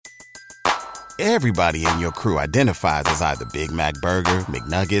Everybody in your crew identifies as either Big Mac Burger,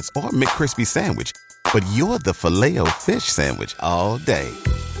 McNuggets, or McCrispy Sandwich. But you're the Filet-O-Fish Sandwich all day.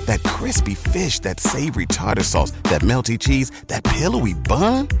 That crispy fish, that savory tartar sauce, that melty cheese, that pillowy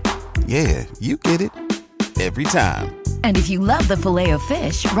bun. Yeah, you get it. Every time. And if you love the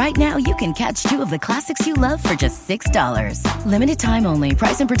Filet-O-Fish, right now you can catch two of the classics you love for just $6. Limited time only.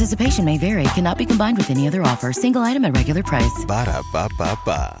 Price and participation may vary. Cannot be combined with any other offer. Single item at regular price.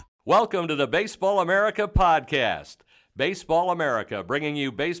 Ba-da-ba-ba-ba. Welcome to the Baseball America podcast. Baseball America, bringing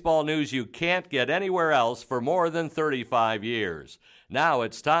you baseball news you can't get anywhere else for more than 35 years. Now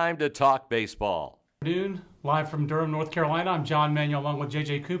it's time to talk baseball. Noon, live from Durham, North Carolina. I'm John Manuel along with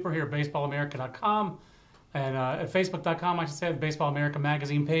JJ Cooper here at BaseballAmerica.com and at Facebook.com, I should say, the Baseball America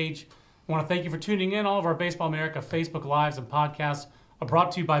magazine page. I want to thank you for tuning in. All of our Baseball America Facebook Lives and podcasts are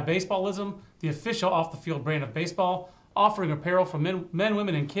brought to you by Baseballism, the official off-the-field brand of baseball, offering apparel for men,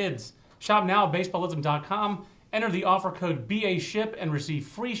 women, and kids. Shop now at baseballism.com. Enter the offer code BASHIP and receive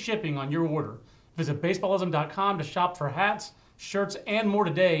free shipping on your order. Visit baseballism.com to shop for hats, shirts, and more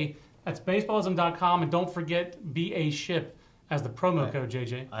today. That's baseballism.com, and don't forget BASHIP as the promo code,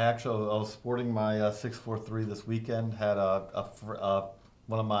 JJ. I was sporting my 643 this weekend. Had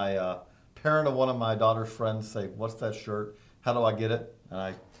one of my parent of one of my daughter's friends say, "What's that shirt? How do I get it?"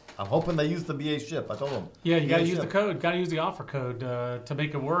 And I'm hoping they use the BASHIP. I told them. Yeah, you got to use the code. Got to use the offer code to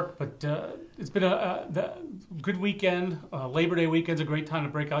make it work. But it's been a good weekend. Labor Day weekend's a great time to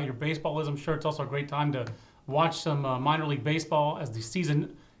break out your Baseballism shirt. It's also a great time to watch some minor league baseball as the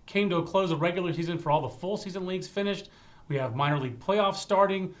season came to a close. The regular season for all the full season leagues finished. We have minor league playoffs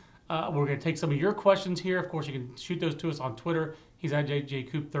starting. We're going to take some of your questions here. Of course, you can shoot those to us on Twitter. He's at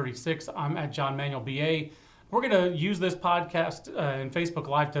JJCoop36. I'm at John Manuel BA. We're going to use this podcast and Facebook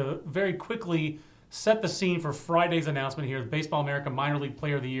Live to very quickly set the scene for Friday's announcement here. The Baseball America Minor League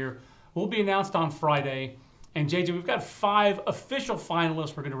Player of the Year will be announced on Friday. And JJ, we've got 5 official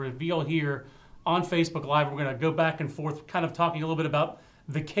finalists we're going to reveal here on Facebook Live. We're going to go back and forth, kind of talking a little bit about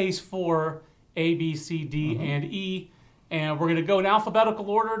the case for A, B, C, D, and E. And we're going to go in alphabetical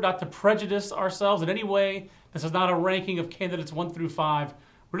order, not to prejudice ourselves in any way. This is not a ranking of candidates 1 through 5.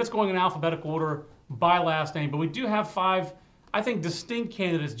 We're just going in alphabetical order by last name. But we do have 5, I think, distinct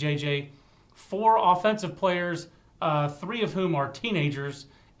candidates, JJ. 4 offensive players, 3 of whom are teenagers.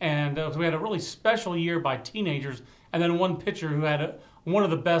 And we had a really special year by teenagers. And then 1 pitcher who had one of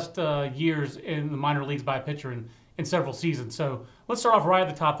the best years in the minor leagues by a pitcher in several seasons. So let's start off right at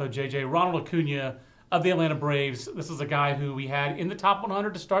the top, though, JJ. Ronald Acuna of the Atlanta Braves. This is a guy who we had in the top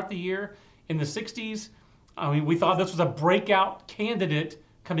 100 to start the year in the 60s. I mean, we thought this was a breakout candidate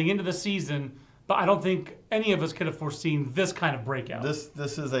coming into the season, but I don't think any of us could have foreseen this kind of breakout. This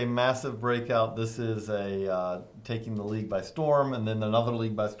is a massive breakout. This is a taking the league by storm, and then another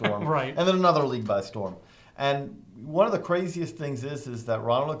league by storm, right, and then another league by storm. And one of the craziest things is that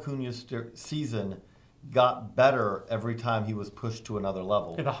Ronald Acuna's season got better every time he was pushed to another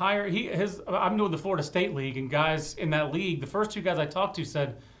level. Yeah, the higher I'm doing the Florida State League, and guys in that league, the first 2 guys I talked to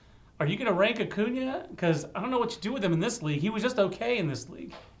said, "Are you going to rank Acuna? Because I don't know what you do with him in this league. He was just okay in this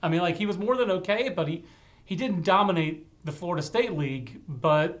league. I mean, like, he was more than okay, but he didn't dominate the Florida State League,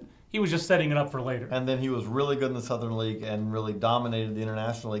 but he was just setting it up for later." And then he was really good in the Southern League and really dominated the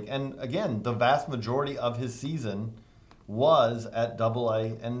International League. And again, the vast majority of his season was at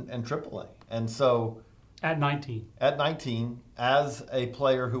AA and AAA. And so At 19, as a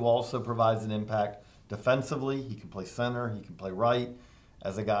player who also provides an impact defensively, he can play center, he can play right.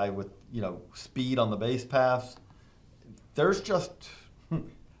 As a guy with, speed on the base paths, there's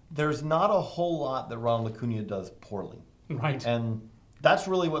not a whole lot that Ronald Acuna does poorly. Right. And that's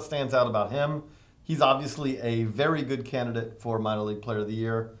really what stands out about him. He's obviously a very good candidate for Minor League Player of the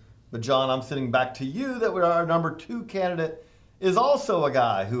Year. But John, I'm sitting back to you that our number 2 candidate is also a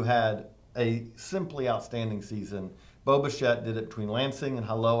guy who had a simply outstanding season. Bo Bichette did it between Lansing and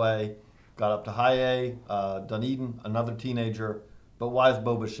Low A, got up to High A, Dunedin, another teenager. But why is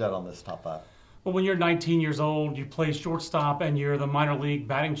Bo Bichette on this top 5? Well, when you're 19 years old, you play shortstop, and you're the minor league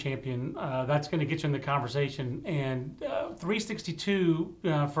batting champion, that's going to get you in the conversation. And 362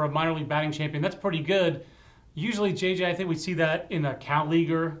 for a minor league batting champion, that's pretty good. Usually, JJ, I think we see that in a Cal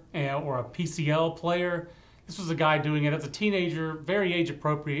Leaguer or a PCL player. This was a guy doing it as a teenager, very age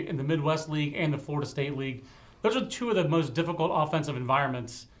appropriate in the Midwest League and the Florida State League. Those are 2 of the most difficult offensive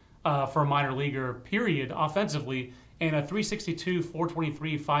environments for a minor leaguer, period, offensively. And a 362,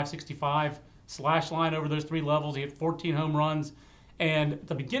 423, 565 slash line over those 3 levels. He had 14 home runs. And at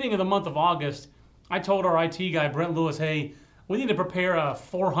the beginning of the month of August, I told our IT guy, Brent Lewis, hey, we need to prepare a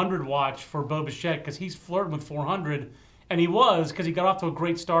 400 watch for Bo Bichette because he's flirting with 400. And he was, because he got off to a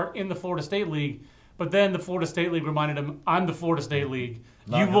great start in the Florida State League. But then the Florida State League reminded him, I'm the Florida State League.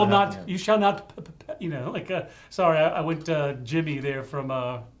 You shall not, sorry, I went Jimmy there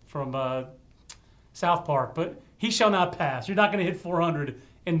from South Park, but he shall not pass. You're not going to hit 400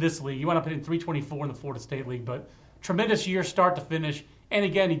 in this league. You wound up hitting 324 in the Florida State League, but tremendous year start to finish. And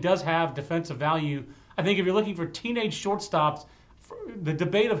again, he does have defensive value. I think if you're looking for teenage shortstops, the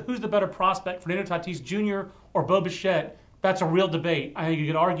debate of who's the better prospect, Fernando Tatis Jr. or Bo Bichette, that's a real debate. I think you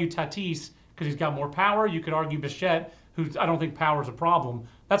could argue Tatis because he's got more power. You could argue Bichette, who I don't think power is a problem.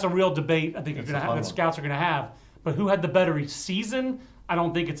 That's a real debate I think that scouts are going to have. But who had the better season? I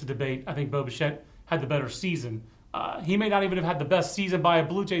don't think it's a debate. I think Bo Bichette had the better season. He may not even have had the best season by a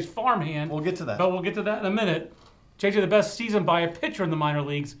Blue Jays farmhand. We'll get to that. But we'll get to that in a minute. JJ, the best season by a pitcher in the minor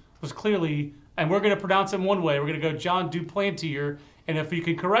leagues was clearly, and we're going to pronounce him one way. We're going to go John Duplantier. And if you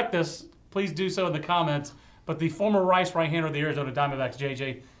can correct us, please do so in the comments. But the former Rice right-hander of the Arizona Diamondbacks,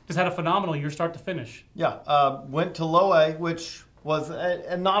 JJ, just had a phenomenal year start to finish. Yeah, went to low A, which was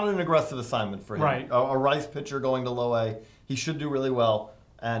not an aggressive assignment for him. Right. A Rice pitcher going to low A, he should do really well,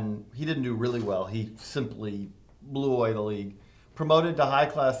 and he didn't do really well. He simply blew away the league. Promoted to high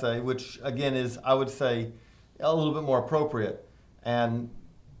class A, which again is, I would say, a little bit more appropriate, and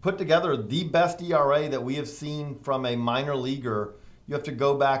put together the best ERA that we have seen from a minor leaguer. You have to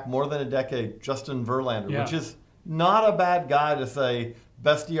go back more than a decade, Justin Verlander, which is not a bad guy to say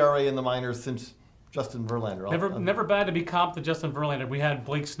best ERA in the minors since Justin Verlander. Never bad to be comped to Justin Verlander. We had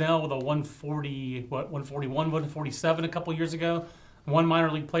Blake Snell with a 141, 147 a couple years ago. One minor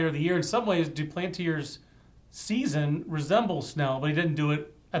league player of the year. In some ways, Duplantier's season resembles Snell, but he didn't do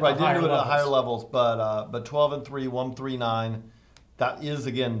it at the higher levels. Didn't do it at higher levels, but 12-3, 1.39. That is,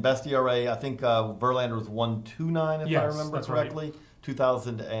 again, best ERA. I think Verlander was 1.29, if I remember correctly. Right.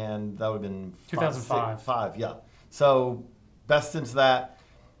 2000 and that would have been 2005. Yeah. So best since that.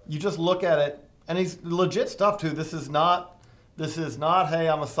 You just look at it, and he's legit stuff too. This is not. Hey,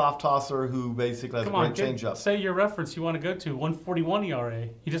 I'm a soft tosser who basically has a great changeup. Say your reference you want to go to 141 ERA.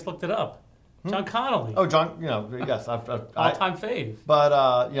 You just looked it up. John Connolly. Oh, John. Yes, all-time fave.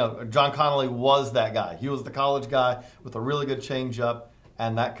 But John Connolly was that guy. He was the college guy with a really good changeup,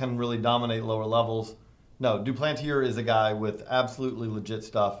 and that can really dominate lower levels. No, Duplantier is a guy with absolutely legit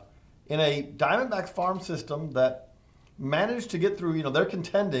stuff in a Diamondbacks farm system that managed to get through. They're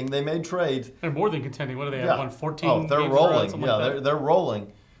contending. They made trades. They're more than contending. What do they have? 114. Oh, they're rolling. They're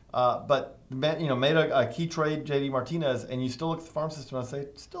rolling. But made a key trade, JD Martinez, and you still look at the farm system and say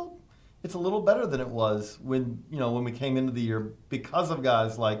it's a little better than it was when we came into the year because of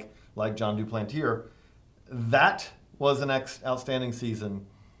guys like John Duplantier. That was an outstanding season.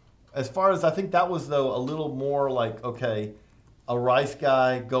 As far as I think that was, though, a little more like, okay, a Rice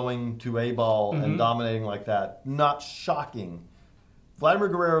guy going to A-ball and dominating like that. Not shocking. Vladimir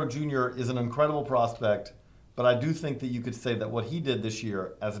Guerrero Jr. is an incredible prospect, but I do think that you could say that what he did this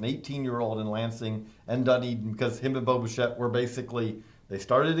year as an 18-year-old in Lansing and Dunedin, because him and Bo Bichette were basically, they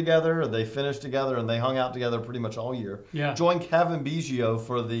started together, they finished together, and they hung out together pretty much all year. Yeah. Joined Kevin Biggio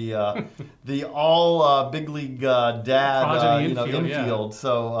for the all big league dad infield. Yeah.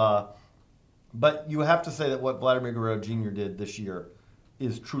 So, but you have to say that what Vladimir Guerrero Jr. did this year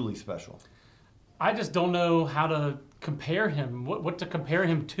is truly special. I just don't know how to compare him, what to compare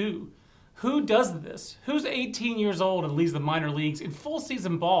him to. Who does this? Who's 18 years old and leads the minor leagues in full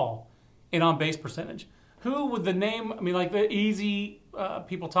season ball in on-base percentage? Who with the name, the easy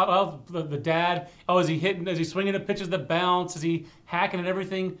people talk, the dad, is he hitting, is he swinging at pitches that bounce, is he hacking at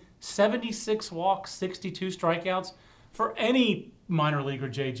everything? 76 walks, 62 strikeouts. For any minor leaguer,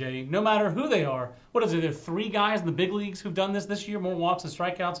 JJ, no matter who they are, what is it, there are 3 guys in the big leagues who've done this year, more walks and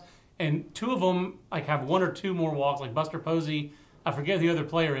strikeouts, and 2 of them have 1 or 2 more walks, like Buster Posey, I forget who the other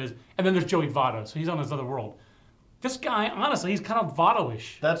player is, and then there's Joey Votto, so he's on this other world. This guy, honestly, he's kind of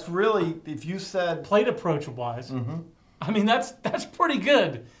Votto-ish. That's really, if you said... Plate approach-wise. That's pretty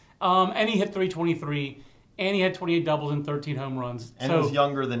good. And he hit 323, and he had 28 doubles and 13 home runs. And he was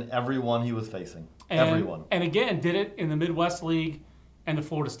younger than everyone he was facing. Everyone. And again, did it in the Midwest League and the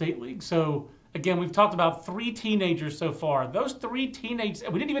Florida State League. So, again, we've talked about 3 teenagers so far. Those 3 teenagers,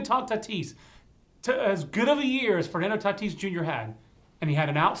 we didn't even talk Tatis. As good of a year as Fernando Tatis Jr. had, and he had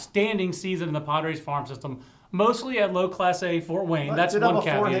an outstanding season in the Padres farm system, mostly at low Class A Fort Wayne. But that's one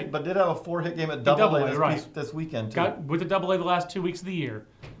caveat. But did have a 4-hit game at Double-A this weekend, too. Got with the Double-A the last 2 weeks of the year.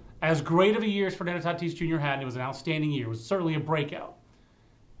 As great of a year as Fernando Tatis Jr. had, and it was an outstanding year. It was certainly a breakout.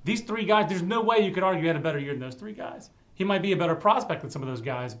 These 3 guys, there's no way you could argue he had a better year than those 3 guys. He might be a better prospect than some of those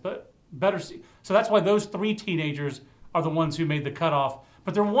guys, but better. So that's why those 3 teenagers are the ones who made the cutoff.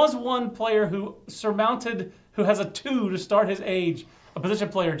 But there was one player who surmounted who has a 2 to start his age, a position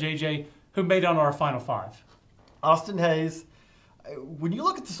player, JJ, who made it onto our Final Five. Austin Hayes. When you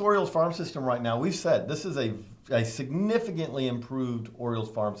look at this Orioles farm system right now, we've said this is a significantly improved Orioles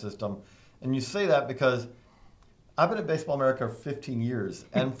farm system. And you say that because I've been at Baseball America for 15 years.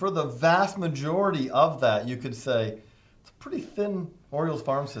 And for the vast majority of that, you could say it's a pretty thin Orioles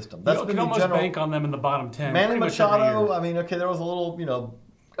farm system. You can almost bank on them in the bottom 10. Manny Machado, I mean, okay, there was a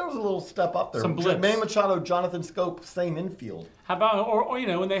little step up there. Some blips. Manny Machado, Jonathan Scope, same infield. How about, or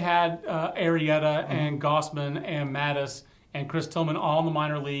when they had Arrieta and Gossman and Mattis and Chris Tillman all in the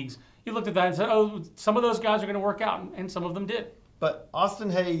minor leagues, you looked at that and said, oh, some of those guys are going to work out, and some of them did. But Austin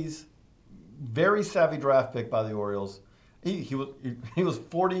Hayes, very savvy draft pick by the Orioles. He was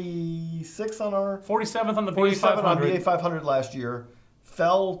 46 on our 47th on the BA 47 on 500. BA 500 last year.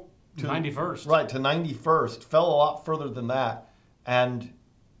 Fell to 91st. Right, to 91st. Fell a lot further than that. And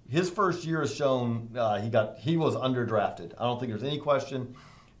his first year has shown he was underdrafted. I don't think there's any question.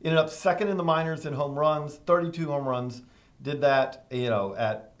 Ended up second in the minors in home runs, 32 home runs. Did that,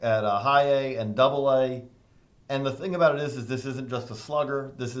 at high A and double A. And the thing about it is this isn't just a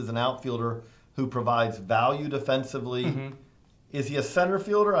slugger. This is an outfielder who provides value defensively. Mm-hmm. Is he a center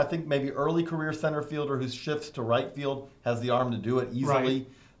fielder? I think maybe early career center fielder who shifts to right field, has the arm to do it easily. Right.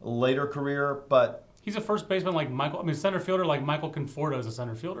 Later career, but he's a first baseman like center fielder like Michael Conforto is a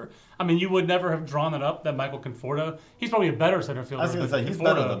center fielder. I mean, you would never have drawn it up that Michael Conforto. He's probably a better center fielder. I was going to say, he's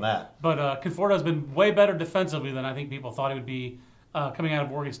better than that. But Conforto has been way better defensively than I think people thought he would be coming out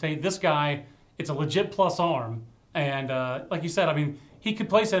of Oregon State. This guy, it's a legit plus arm. And like you said, I mean, he could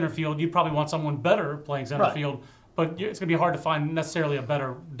play center field. You'd probably want someone better playing center field. But it's going to be hard to find necessarily a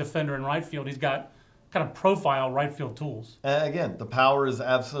better defender in right field. He's got kind of profile right field tools. Again, the power is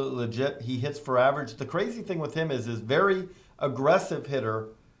absolutely legit. He hits for average. The crazy thing with him is very aggressive hitter,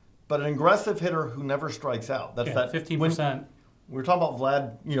 but an aggressive hitter who never strikes out. That's that 15%. We were talking about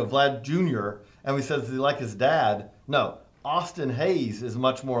Vlad Jr., and we said, is he like his dad? No, Austin Hayes is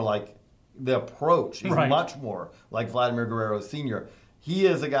much more like the approach. He's much more like Vladimir Guerrero Sr. He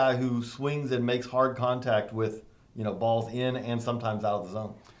is a guy who swings and makes hard contact with balls in and sometimes out of the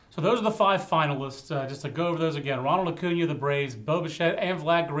zone. So those are the 5 finalists. Just to go over those again: Ronald Acuna of the Braves, Bo Bichette and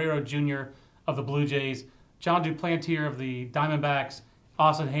Vlad Guerrero Jr. of the Blue Jays, John Duplantier of the Diamondbacks,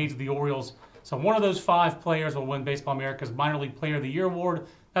 Austin Hayes of the Orioles. So one of those 5 players will win Baseball America's Minor League Player of the Year award.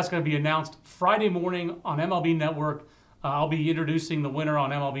 That's going to be announced Friday morning on MLB Network. I'll be introducing the winner on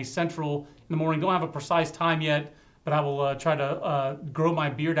MLB Central in the morning. Don't have a precise time yet, but I will try to grow my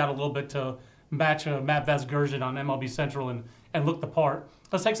beard out a little bit to match Matt Vasgersian on MLB Central and look the part.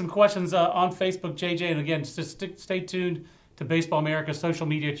 Let's take some questions on Facebook, JJ. And again, just stay tuned to Baseball America's social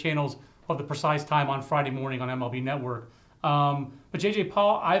media channels of the precise time on Friday morning on MLB Network. But JJ,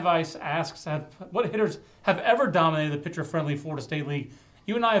 Paul Ivice asks, what hitters have ever dominated the pitcher-friendly Florida State League?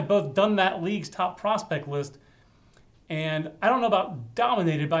 You and I have both done that league's top prospect list. And I don't know about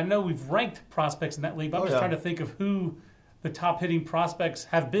dominated, but I know we've ranked prospects in that league. But I'm just trying to think of who the top hitting prospects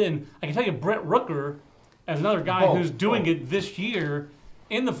have been. I can tell you Brett Rooker as another guy who's doing it this year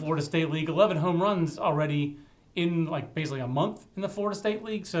in the Florida State League. 11 home runs already in basically a month in the Florida State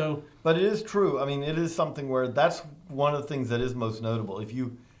League. But it is true. I mean, it is something where that's one of the things that is most notable. If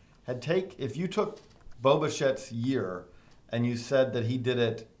you took Bo Bichette's year and you said that he did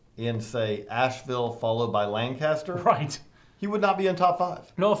it in, say, Asheville followed by Lancaster, right, he would not be in top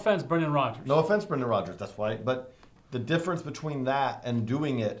 5. No offense, Brendan Rodgers. No offense, Brendan Rodgers. That's why. But the difference between that and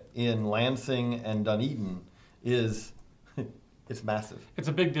doing it in Lansing and Dunedin is it's massive. It's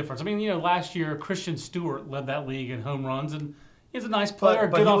a big difference. I mean, last year Christian Stewart led that league in home runs, and he's a nice player,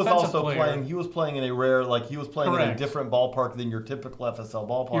 good offensive player. He was playing in a rare, he was playing in a different ballpark than your typical FSL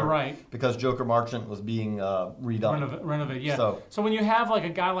ballpark. You're right. Because Joker Marchant was being redone. Renovate, yeah. So when you have a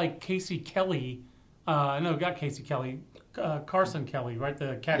guy like Casey Kelly, Carson Kelly, right,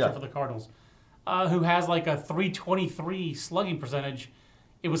 the catcher for the Cardinals, who has a 323 slugging percentage,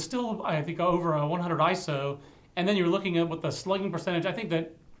 it was still, I think, over a 100 ISO. And then you're looking at what the slugging percentage, I think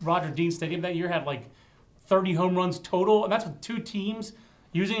that Roger Dean Stadium that year had 30 home runs total, and that's with 2 teams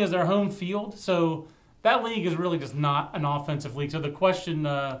using it as their home field. So that league is really just not an offensive league. So the question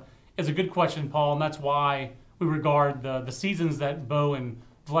is a good question, Paul, and that's why we regard the seasons that Bo and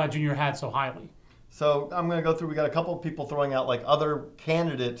Vlad Jr. had so highly. So I'm going to go through. We got a couple of people throwing out other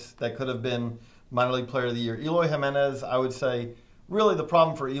candidates that could have been minor league player of the year. Eloy Jimenez, I would say, really the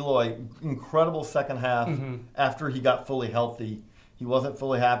problem for Eloy, incredible second half after he got fully healthy. He wasn't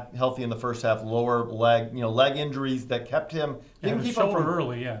fully healthy in the first half. Lower leg, leg injuries that kept him. Didn't keep him from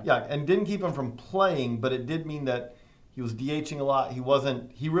early, and didn't keep him from playing. But it did mean that he was DHing a lot. He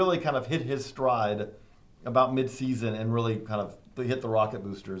really kind of hit his stride about midseason and really kind of hit the rocket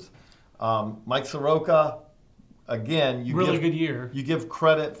boosters. Mike Soroka, again, good year. You give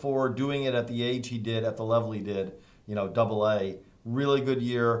credit for doing it at the age he did, at the level he did, AA. Really good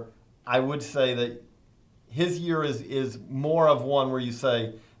year. I would say that his year is more of one where you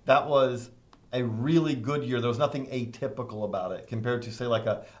say that was a really good year. There was nothing atypical about it compared to, say, like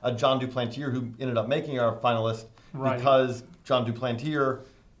a John Duplantier who ended up making our finalist because John Duplantier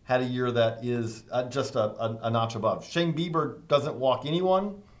had a year that is just a notch above. Shane Bieber doesn't walk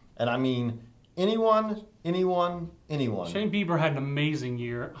anyone, and I mean anyone. Shane Bieber had an amazing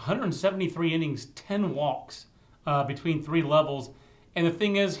year. 173 innings, 10 walks between 3 levels. And the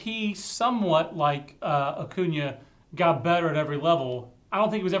thing is, he somewhat, like Acuna, got better at every level. I don't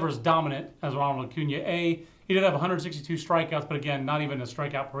think he was ever as dominant as Ronald Acuna. He did have 162 strikeouts, but again, not even a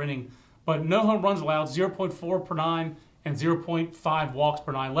strikeout per inning. But no home runs allowed, 0.4 per 9 and 0.5 walks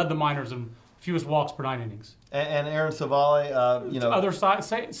per 9. Led the minors in fewest walks per 9 innings. And Aaron Savale, Other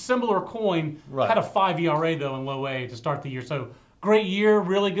side, similar coin, had a 5 ERA, though, in low A to start the year. So great year,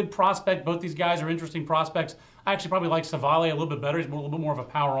 really good prospect. Both these guys are interesting prospects. I actually probably like Savale a little bit better. He's a little bit more of a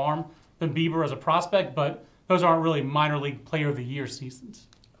power arm than Bieber as a prospect, but those aren't really minor league player of the year seasons.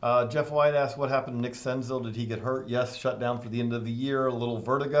 Jeff White asked what happened to Nick Senzel. Did he get hurt? Yes, shut down for the end of the year, a little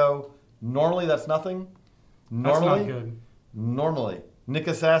vertigo. Normally, that's nothing. That's not good. Normally. Nick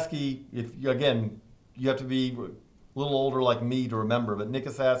Esaski, you have to be a little older like me to remember, but Nick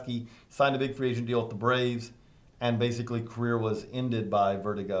Esaski signed a big free agent deal with the Braves, and basically career was ended by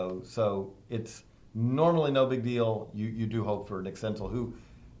vertigo. So it's normally no big deal. You do hope for Nick Senzel, who,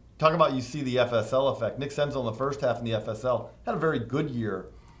 talk about you see the FSL effect. Nick Senzel in the first half in the FSL had a very good year.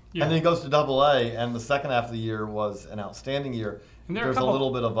 Yeah. And then he goes to AA, and the second half of the year was an outstanding year. There's a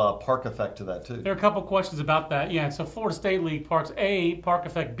little bit of a park effect to that, too. There are a couple questions about that. Yeah, so Florida State League parks, A, park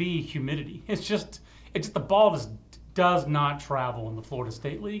effect, B, humidity. It's just the ball just does not travel in the Florida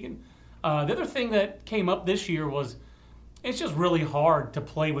State League. And the other thing that came up this year was it's just really hard to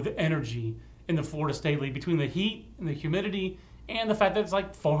play with energy in the Florida State League between the heat and the humidity and the fact that it's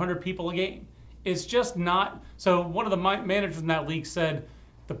like 400 people a game. It's just not. So one of the managers in that league said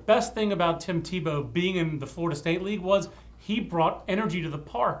the best thing about Tim Tebow being in the Florida State League was he brought energy to the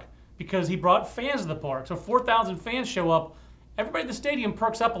park because he brought fans to the park. So 4,000 fans show up. Everybody in the stadium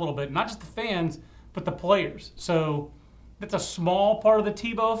perks up a little bit, not just the fans, but the players. So that's a small part of the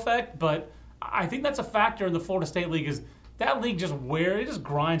Tebow effect, but I think that's a factor in the Florida State League is that league just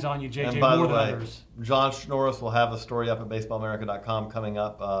grinds on you, JJ, and by more the than way, others. John Schnorris will have a story up at baseballamerica.com coming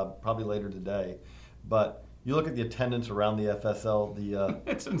up probably later today. But you look at the attendance around the FSL,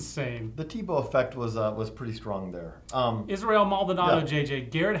 it's insane. The Tebow effect was pretty strong there. Israel Maldonado,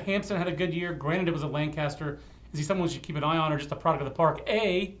 JJ. Garrett Hampson had a good year. Granted, it was at Lancaster. Is he someone we should keep an eye on or just a product of the park?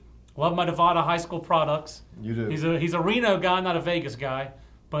 A, love my Nevada high school products. You do. He's a Reno guy, not a Vegas guy.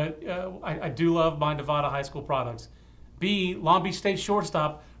 But I do love my Nevada high school products. B, Long Beach State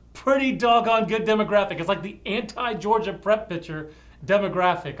shortstop. Pretty doggone good demographic. It's like the anti-Georgia prep pitcher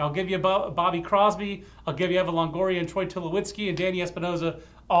demographic. I'll give you Bobby Crosby. I'll give you Evan Longoria and Troy Tulowitzki and Danny Espinoza,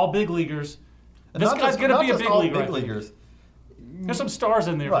 all big leaguers. This guy's going to be a big leaguer. Big leaguers. There's some stars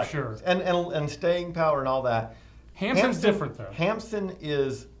in there for sure. And staying power and all that. Hampson's different, though. Hampson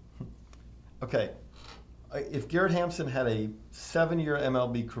is... Okay. If Garrett Hampson had a 7-year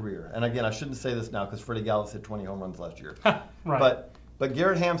MLB career, and again, I shouldn't say this now because Freddie Galvis hit 20 home runs last year. Right. But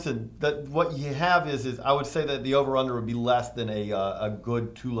Garrett Hampson, what you have is I would say that the over-under would be less than a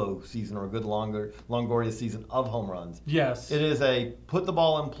good Tulo season or a good Longoria season of home runs. Yes. It is a put the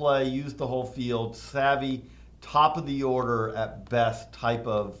ball in play, use the whole field, savvy, top of the order at best type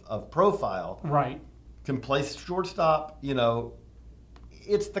of profile. Right. Can play shortstop,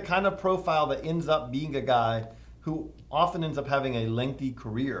 It's the kind of profile that ends up being a guy who often ends up having a lengthy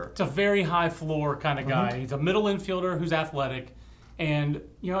career. It's a very high floor kind of guy. He's a middle infielder who's athletic. And,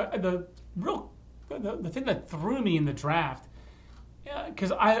 the thing that threw me in the draft,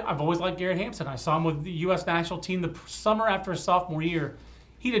 because I've always liked Garrett Hampson. I saw him with the U.S. national team the summer after his sophomore year.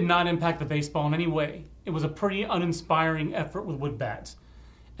 He did not impact the baseball in any way. It was a pretty uninspiring effort with wood bats.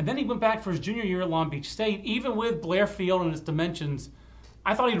 And then he went back for his junior year at Long Beach State. Even with Blair Field and its dimensions,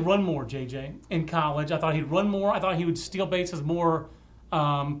 I thought he'd run more, JJ, in college. I thought he'd run more. I thought he would steal bases more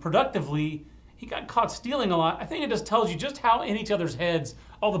productively. He got caught stealing a lot. I think it just tells you just how in each other's heads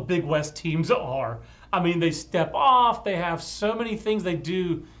all the Big West teams are. I mean, they step off. They have so many things they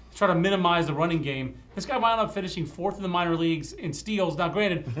do to try to minimize the running game. This guy wound up finishing 4th in the minor leagues in steals. Now,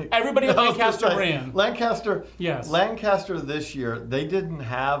 granted, everybody at Lancaster ran. Lancaster yes. Lancaster this year, they didn't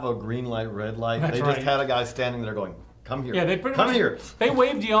have a green light, red light. That's they just had a guy standing there going, come here. Yeah, they pretty come much, here. They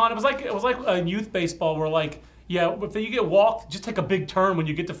waved you on. It was like a youth baseball where if you get walked, just take a big turn when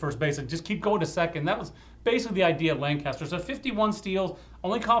you get to first base and just keep going to second. That was basically the idea of Lancaster. So 51 steals,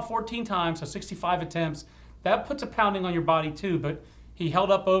 only caught 14 times, so 65 attempts. That puts a pounding on your body too, but he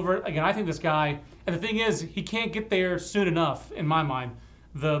held up over it. Again, I think this guy, and the thing is, he can't get there soon enough, in my mind.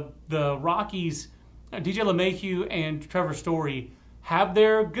 The Rockies, DJ LeMahieu and Trevor Story have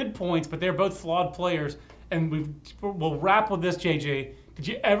their good points, but they're both flawed players. And we'll wrap with this, JJ. Did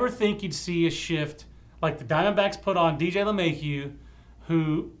you ever think you'd see a shift like the Diamondbacks put on DJ LeMahieu,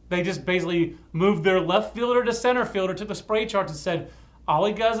 who they just basically moved their left fielder to center fielder, took the spray charts and said, all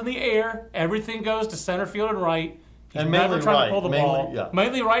he does in the air, everything goes to center field and right. He's never trying to pull the ball.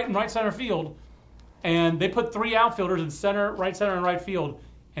 Mainly right and right center field. And they put 3 outfielders in center, and right field,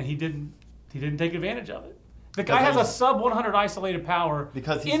 and he didn't take advantage of it. The guy has a sub 100 isolated power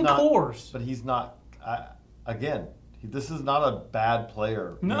because he's in not, course. But he's not, this is not a bad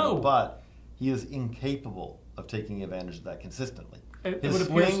player. No. But he is incapable of taking advantage of that consistently. His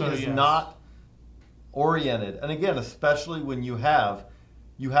swing is not oriented. And again, especially when you have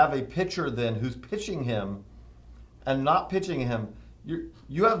a pitcher then who's pitching him and not pitching him,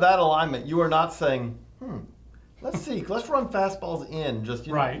 you have that alignment. You are not saying, let's run fastballs in.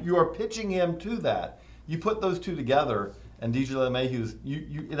 Right. You are pitching him to that. You put those two together, and DJ LeMahieu's,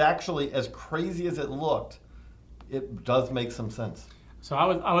 it actually, as crazy as it looked, it does make some sense. So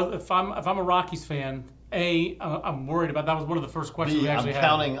if I'm a Rockies fan, I'm worried about that. Was one of the first questions we actually had.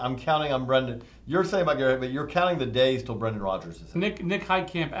 I'm counting on Brendan. You're saying about Garrett, but you're counting the days till Brendan Rodgers is in. Nick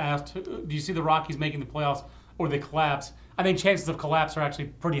Heitkamp asked, do you see the Rockies making the playoffs or they collapse? I think chances of collapse are actually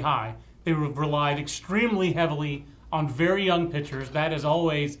pretty high. They relied extremely heavily on very young pitchers. That is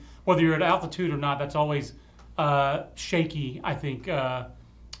always, whether you're at altitude or not, that's always shaky, I think,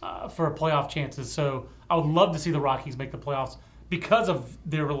 for playoff chances. So I would love to see the Rockies make the playoffs because of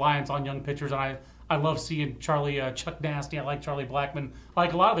their reliance on young pitchers. And I love seeing Chuck Nasty. I like Charlie Blackmon. I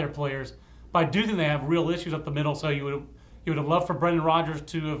like a lot of their players. But I do think they have real issues up the middle. So you would have loved for Brendan Rodgers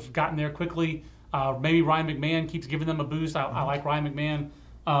to have gotten there quickly. Maybe Ryan McMahon keeps giving them a boost. I like Ryan McMahon.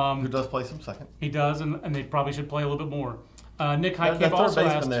 Who does play some second. He does, and they probably should play a little bit more. Nick Heitkamp the third also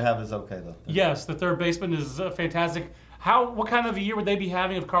baseman asked, they have is okay, though. Yes, the third baseman is fantastic. What kind of a year would they be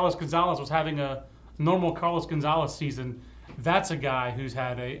having if Carlos Gonzalez was having a normal Carlos Gonzalez season? That's a guy who's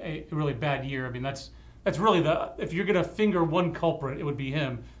had a really bad year. I mean, that's really if you're going to finger one culprit, it would be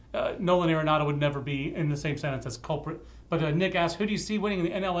him. Nolan Arenado would never be in the same sentence as culprit. But Nick asked, who do you see winning the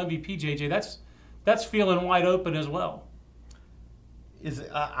NL MVP, JJ? That's feeling wide open as well.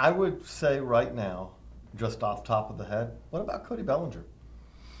 I would say right now, just off top of the head, what about Cody Bellinger?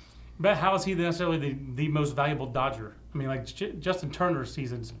 But how is he necessarily the most valuable Dodger? I mean, like Justin Turner's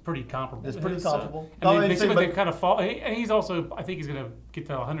season's pretty comparable. It's pretty comparable. And they've kind of fall. And he's also, I think he's going to get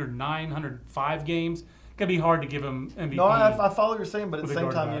to 109, 105 games. It's going to be hard to give him MVP. No, I follow what you're saying, but at the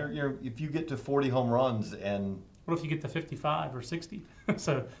same time, if you get to 40 home runs and... What if you get to 55 or 60?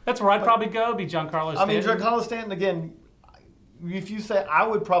 So that's where I'd probably go, be Giancarlo Stanton. I mean, Giancarlo Stanton, again, if you say, I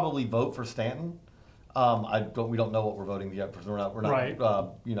would probably vote for Stanton. We don't know what we're voting yet because we're not right.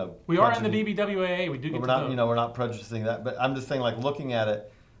 We are in the BBWAA. We do get to vote. We're not prejudicing that. But I'm just saying, like, looking at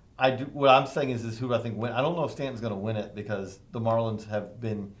it, what I'm saying is who do I think win? I don't know if Stanton's going to win it because the Marlins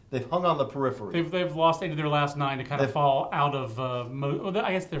they've hung on the periphery. They've lost 8 of their last 9 to kind of fall out of.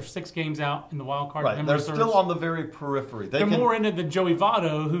 I guess they're 6 games out in the wild card. Right, they're still on the very periphery. They're more in it than Joey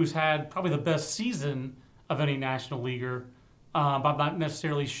Votto, who's had probably the best season of any national leaguer. But I'm not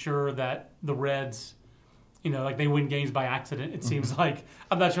necessarily sure that the Reds, they win games by accident. It seems like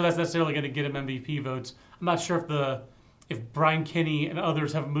I'm not sure that's necessarily going to get him MVP votes. I'm not sure if Brian Kenny and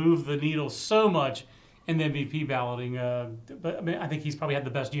others have moved the needle so much in the MVP balloting. But I mean, I think he's probably had the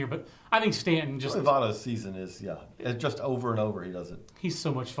best year. But I think Stanton just... Votto's season is, it's just over and over he does it. He's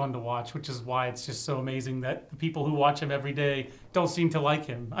so much fun to watch, which is why it's just so amazing that the people who watch him every day don't seem to like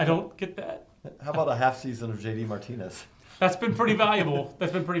him. I don't get that. How about a half season of JD Martinez? That's been pretty valuable.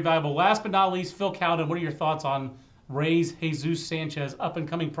 Last but not least, Phil Cowden, what are your thoughts on Rays Jesus Sanchez,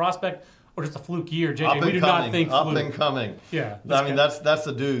 up-and-coming prospect, or just a fluke year? JJ, we do not think fluke. Up and coming. Yeah. I mean, that's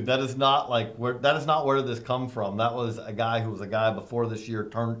the dude. That is not where did this come from. That was a guy who was a guy before this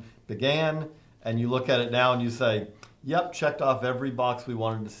year began, and you look at it now and you say, yep, checked off every box we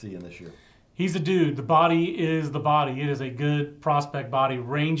wanted to see in this year. He's a dude. The body is the body. It is a good prospect body,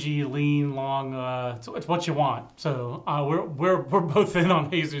 rangy, lean, long. It's what you want. So we're both in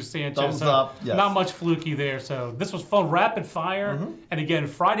on Jesus Sanchez. Thumbs up. Yes. Not much fluky there. So this was fun, rapid fire. Mm-hmm. And again,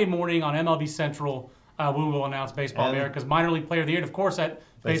 Friday morning on MLB Central, we will announce Baseball America's Minor League Player of the Year, and of course at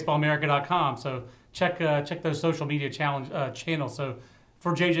baseballamerica.com. So check those social media channels. So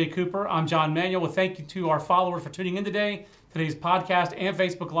for JJ Cooper, I'm John Manuel. Well, thank you to our followers for tuning in today. Today's podcast and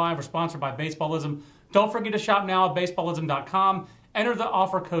Facebook Live are sponsored by Baseballism. Don't forget to shop now at baseballism.com. Enter the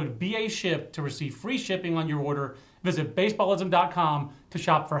offer code BASHIP to receive free shipping on your order. Visit baseballism.com to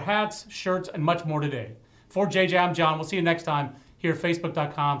shop for hats, shirts, and much more today. For JJ, I'm John. We'll see you next time here at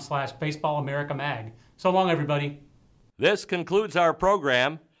facebook.com/BaseballAmericaMag. So long, everybody. This concludes our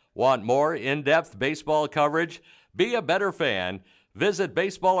program. Want more in-depth baseball coverage? Be a better fan. Visit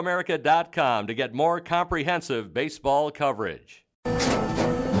baseballamerica.com to get more comprehensive baseball coverage.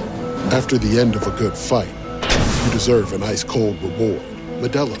 After the end of a good fight, you deserve an ice-cold reward.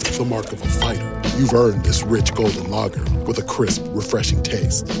 Modelo is the mark of a fighter. You've earned this rich golden lager with a crisp, refreshing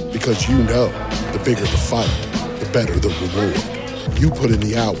taste. Because you know, the bigger the fight, the better the reward. You put in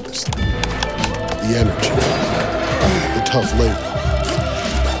the hours, the energy, the tough labor.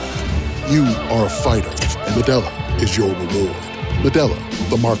 You are a fighter, and Modelo is your reward. Modelo,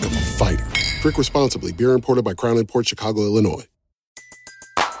 the mark of a fighter. Drink responsibly. Beer imported by Crown Imports, Chicago, Illinois.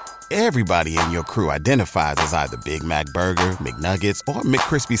 Everybody in your crew identifies as either Big Mac Burger, McNuggets, or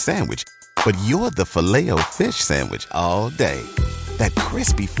McCrispy Sandwich. But you're the Filet-O-Fish Sandwich all day. That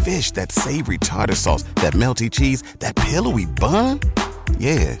crispy fish, that savory tartar sauce, that melty cheese, that pillowy bun.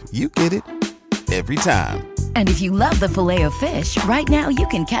 Yeah, you get it. Every time. And if you love the Filet-O-Fish, right now you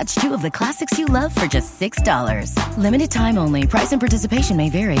can catch two of the classics you love for just $6. Limited time only. Price and participation may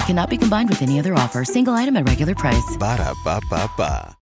vary. Cannot be combined with any other offer. Single item at regular price. Ba-da-ba-ba-ba.